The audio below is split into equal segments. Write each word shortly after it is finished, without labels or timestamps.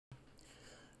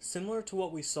Similar to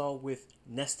what we saw with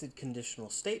nested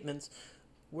conditional statements,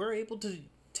 we're able to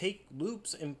take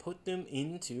loops and put them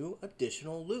into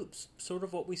additional loops, sort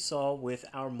of what we saw with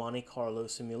our Monte Carlo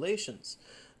simulations.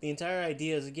 The entire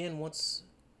idea is, again, once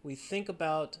we think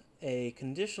about a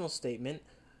conditional statement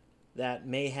that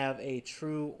may have a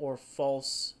true or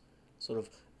false sort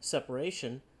of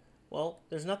separation, well,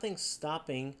 there's nothing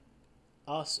stopping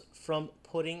us from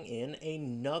putting in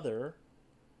another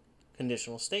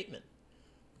conditional statement.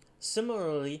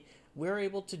 Similarly, we're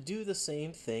able to do the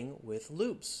same thing with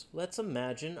loops. Let's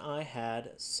imagine I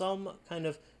had some kind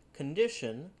of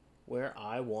condition where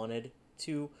I wanted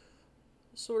to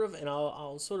sort of, and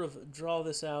I'll sort of draw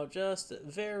this out just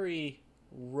very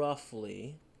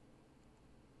roughly,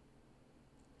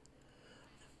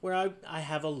 where I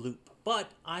have a loop, but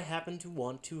I happen to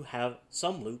want to have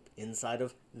some loop inside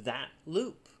of that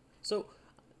loop. So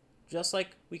just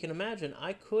like we can imagine,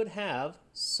 I could have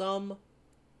some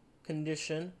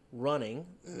condition running,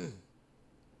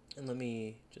 and let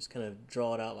me just kind of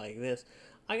draw it out like this.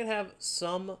 I could have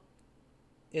some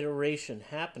iteration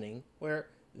happening where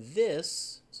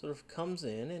this sort of comes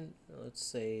in, and let's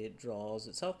say it draws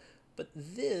itself, but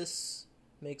this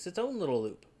makes its own little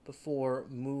loop before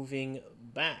moving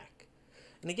back.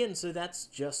 And again, so that's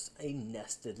just a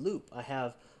nested loop. I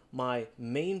have my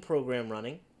main program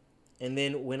running, and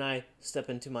then when I step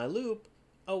into my loop,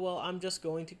 oh well, I'm just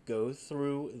going to go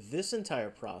through this entire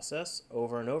process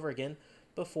over and over again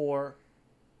before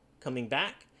coming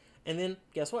back. And then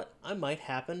guess what? I might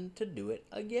happen to do it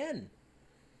again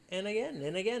and again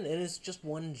and again. And it's just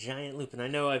one giant loop. And I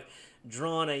know I've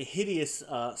drawn a hideous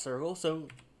circle, so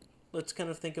let's kind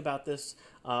of think about this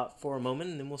for a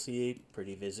moment, and then we'll see a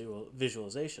pretty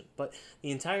visualization. But the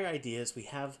entire idea is we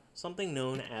have something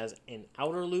known as an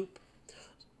outer loop,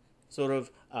 sort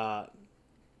of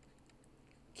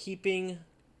keeping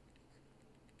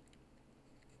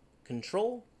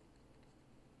control,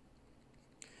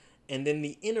 and then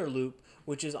the inner loop,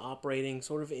 which is operating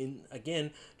sort of in, again,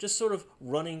 just sort of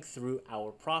running through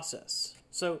our process.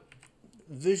 So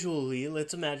visually,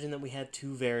 let's imagine that we had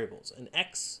two variables, an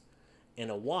x and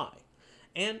a y.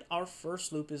 And our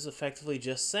first loop is effectively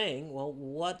just saying, well,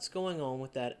 what's going on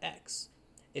with that x?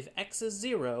 If x is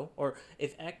 0, or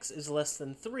if x is less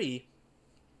than 3,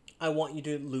 I want you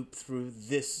to loop through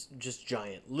this just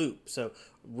giant loop. So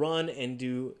run and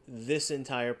do this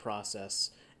entire process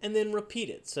and then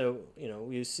repeat it. So,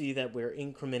 you see that we're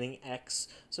incrementing x.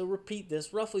 So repeat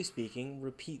this, roughly speaking,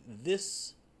 repeat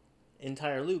this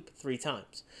entire loop 3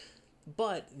 times.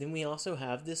 But then we also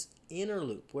have this inner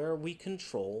loop where we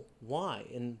control y.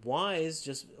 And y is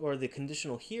just, or the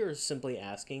conditional here is simply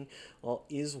asking, well,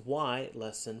 is y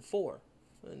less than 4?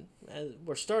 And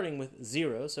we're starting with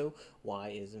 0, so y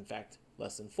is in fact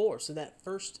less than 4. So that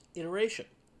first iteration,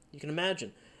 you can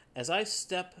imagine, as I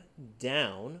step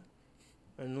down,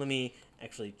 and let me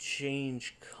actually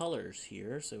change colors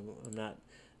here so I'm not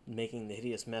making the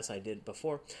hideous mess I did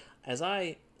before. As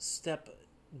I step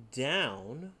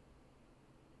down,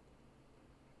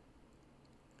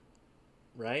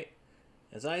 right?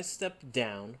 As I step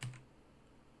down,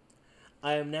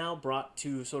 I am now brought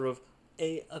to sort of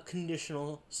a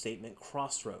conditional statement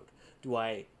crossroad. Do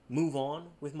I move on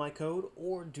with my code,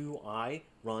 or do I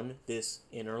run this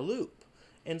inner loop?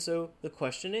 And so the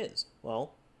question is,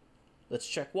 well, let's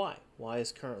check y. Y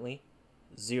is currently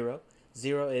 0.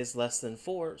 0 is less than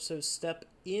 4, so step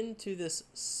into this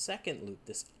second loop,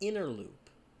 this inner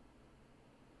loop,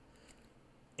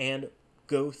 and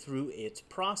go through its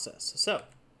process. So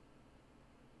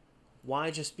y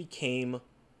just became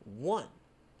 1.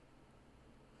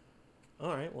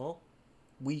 All right, well,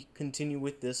 we continue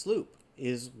with this loop.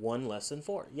 Is 1 less than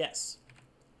 4? Yes.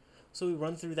 So we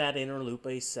run through that inner loop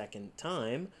a second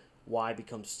time. Y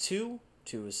becomes 2.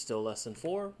 2 is still less than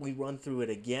 4. We run through it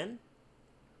again.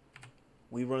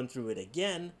 We run through it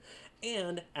again.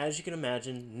 And as you can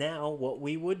imagine, now what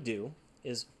we would do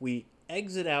is we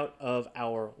exit out of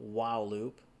our while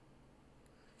loop.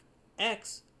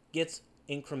 X gets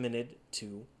incremented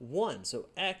to 1. So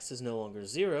x is no longer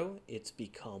 0, it's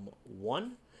become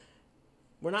 1.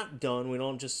 We're not done, we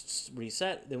don't just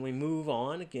reset, then we move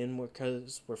on again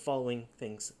because we're following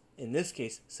things, in this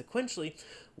case, sequentially.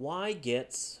 Y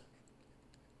gets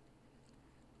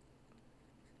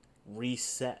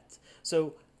reset.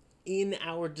 So in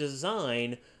our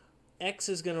design, x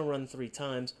is going to run 3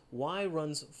 times, y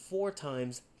runs 4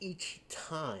 times each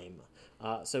time.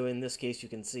 So in this case, you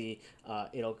can see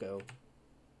it'll go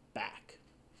back.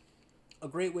 A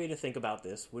great way to think about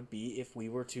this would be if we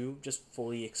were to just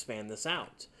fully expand this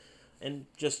out. And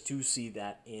just to see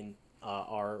that in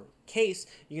our case,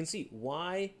 you can see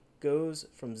y goes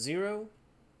from 0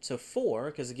 So 4,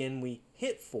 because again we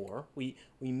hit 4, we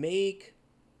make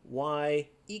y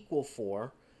equal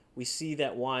 4. We see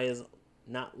that y is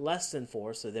not less than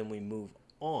 4, so then we move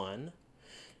on.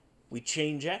 We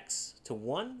change x to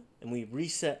 1, and we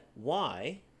reset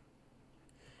y.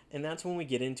 And that's when we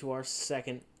get into our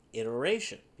second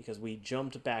iteration, because we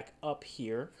jumped back up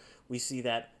here. We see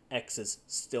that x is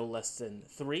still less than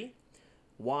 3.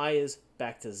 Y is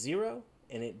back to 0,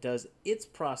 and it does its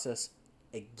process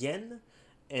again.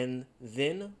 And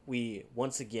then we,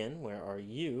 once again, where are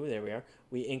you? There we are.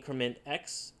 We increment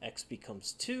x. X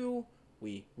becomes 2.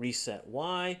 We reset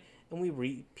y, and we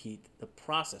repeat the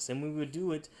process. And we would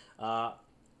do it,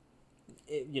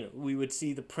 we would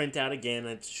see the printout again.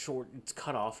 It's short, it's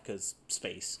cut off because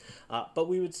space. But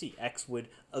we would see x would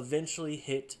eventually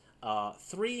hit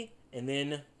 3, and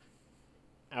then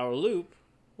our loop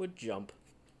would jump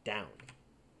down.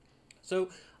 So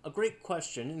a great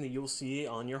question that you'll see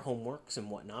on your homeworks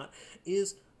and whatnot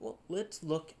is, well, let's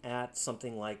look at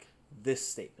something like this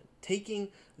statement. Taking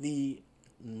the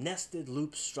nested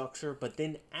loop structure, but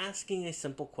then asking a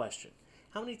simple question.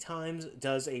 How many times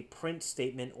does a print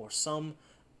statement or some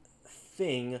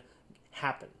thing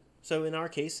happen? So in our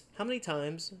case, how many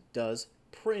times does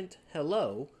print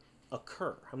hello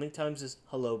occur? How many times is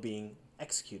hello being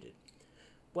executed?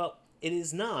 Well, it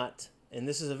is not, and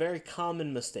this is a very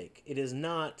common mistake, it is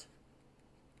not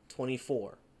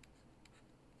 24.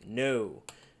 No.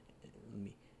 Let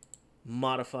me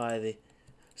modify the,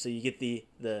 so you get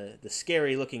the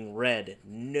scary looking red.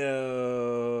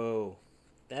 No.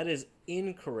 That is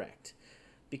incorrect.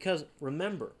 Because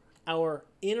remember, our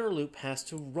inner loop has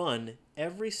to run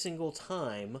every single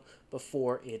time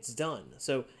before it's done.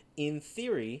 So in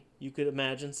theory, you could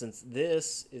imagine, since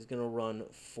this is going to run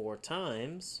 4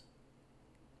 times,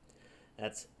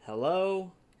 that's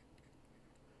hello,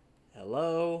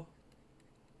 hello,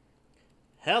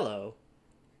 hello,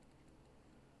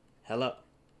 hello.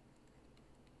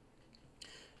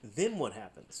 Then what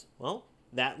happens? Well,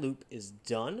 that loop is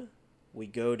done. We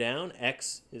go down.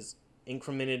 X is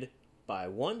incremented by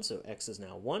 1, so x is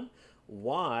now 1.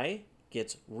 Y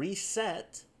gets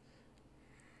reset,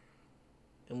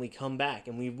 and we come back,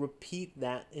 and we repeat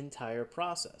that entire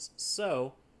process.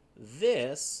 So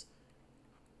this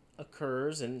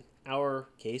occurs, in our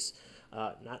case,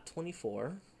 not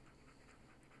 24,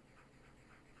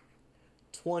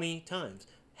 20 times.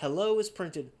 Hello is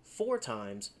printed 4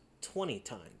 times, 20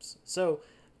 times. So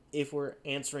if we're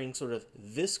answering sort of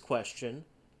this question,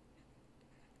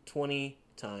 20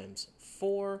 times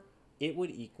 4, it would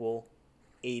equal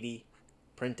 80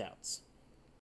 printouts.